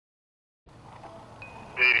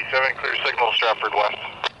7, clear signal, Stratford West.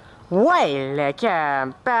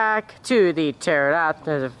 Welcome back to the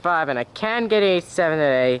Pterodactyl 5, and I can get a 7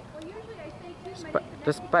 today,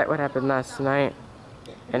 despite what happened last night.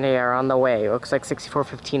 And they are on the way. It looks like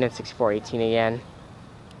 6415 and 6418 again.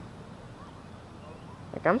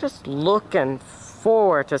 Like, I'm just looking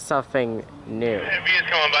forward to something new. V is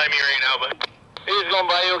coming by me right now, but V is going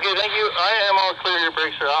by you. Okay, thank you. I am all clear. Your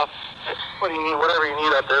brakes are off. What do you need? Whatever you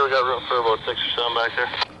need up there. We got room for about 6 or 7 back there.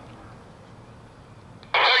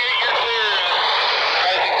 Okay, you're clear. I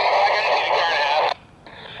got to see the car and a half.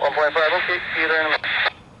 1.5. Okay, see you there in a minute.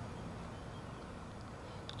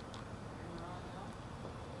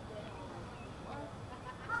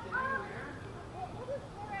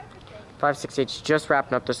 568's just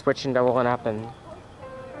wrapping up the switch and doubling up, and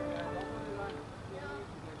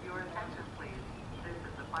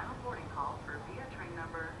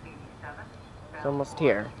it's almost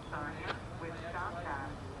here.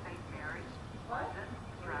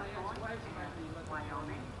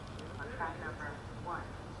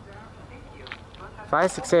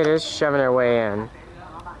 Five 6 8 is shoving their way in.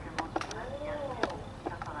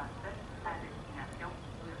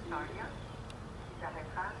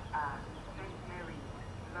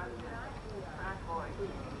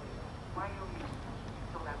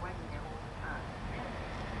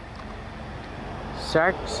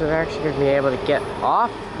 So they're actually going to be able to get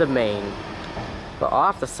off the main, but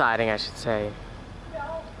off the siding, I should say.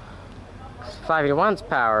 581's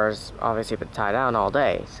power has obviously been tied down all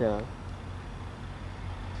day, so.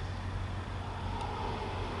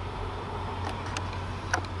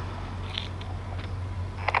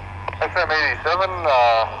 XM87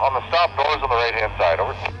 on the stop doors on the right hand side,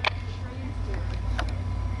 over.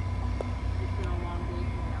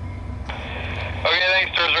 Okay,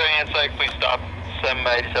 thanks, doors right hand side, please stop.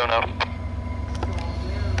 787 out.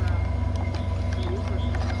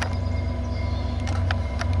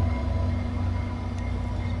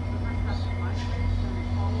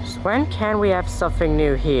 So when can we have something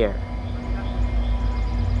new here?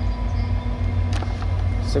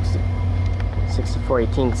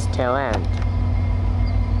 6418's tail end.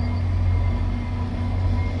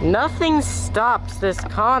 Nothing stops this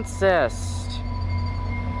consist.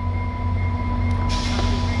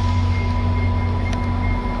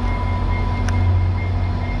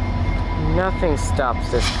 Nothing stops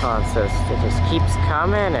this consist. It just keeps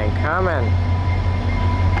coming and coming.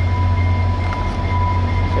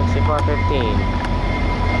 6415.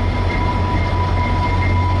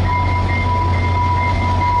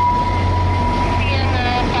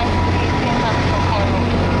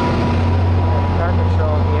 Car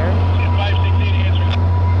control here. 568 answer.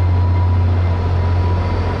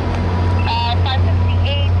 568,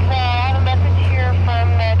 I have a message here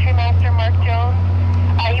from Trainmaster Mark Jones.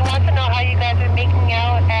 He wants to know how you guys are making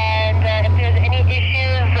out and if there's any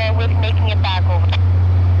issues with making it back over.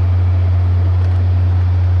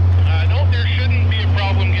 No, there shouldn't be a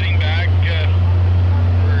problem getting back.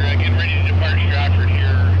 We're getting ready to depart Stratford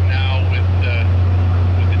here now with the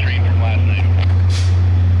train from last night.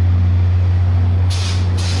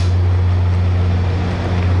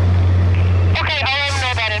 Okay, I'll let him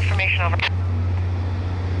know that information over.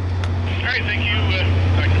 All right, thank you.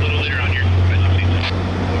 Talk to you a little later on here.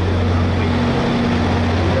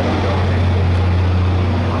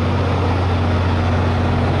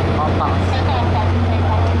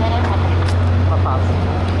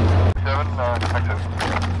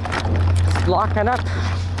 Locking up.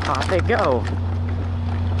 Off they go.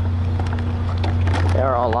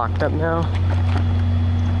 They're all locked up now.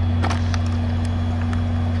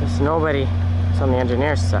 Because nobody is on the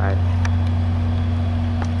engineer's side.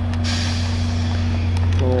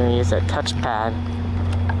 I'm going to use that touchpad.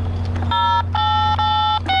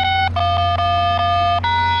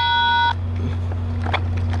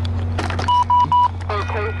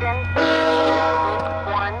 Location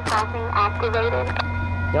 1 crossing activated.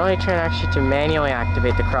 The only train actually to manually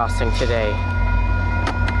activate the crossing today.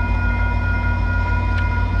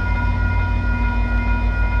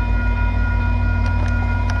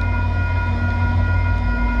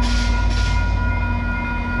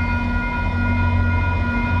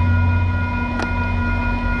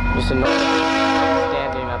 Just a normal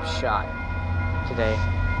standing up shot today.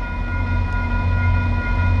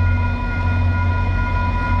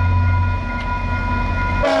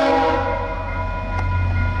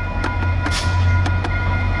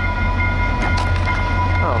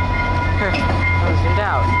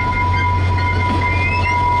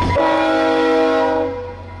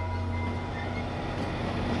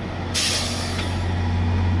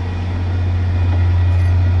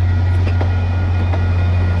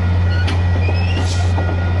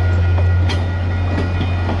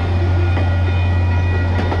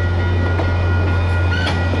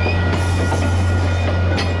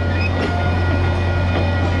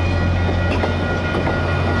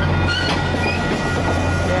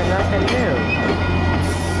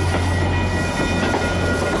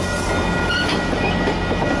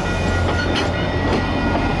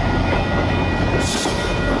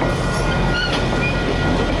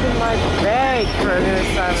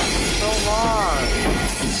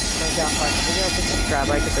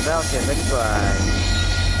 Falcon, looking fly.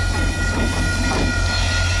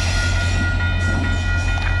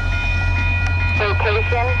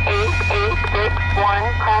 Location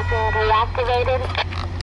 8861, crossing deactivated.